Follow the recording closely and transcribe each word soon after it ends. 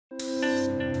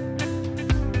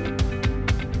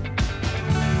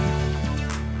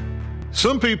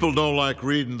Some people don't like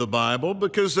reading the Bible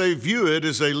because they view it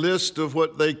as a list of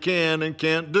what they can and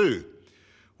can't do.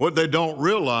 What they don't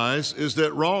realize is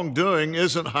that wrongdoing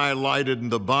isn't highlighted in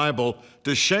the Bible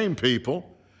to shame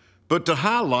people, but to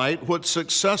highlight what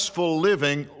successful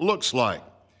living looks like.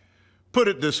 Put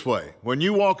it this way: when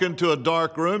you walk into a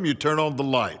dark room, you turn on the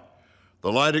light.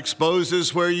 The light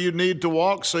exposes where you need to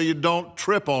walk so you don't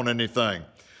trip on anything.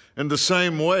 In the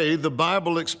same way, the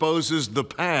Bible exposes the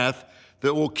path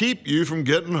that will keep you from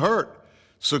getting hurt.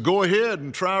 So go ahead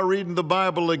and try reading the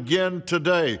Bible again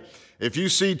today. If you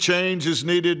see change is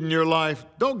needed in your life,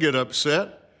 don't get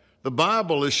upset. The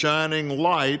Bible is shining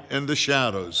light in the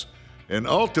shadows, and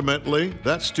ultimately,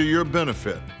 that's to your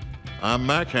benefit. I'm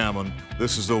Mac Hammond.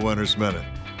 This is the Winner's Minute.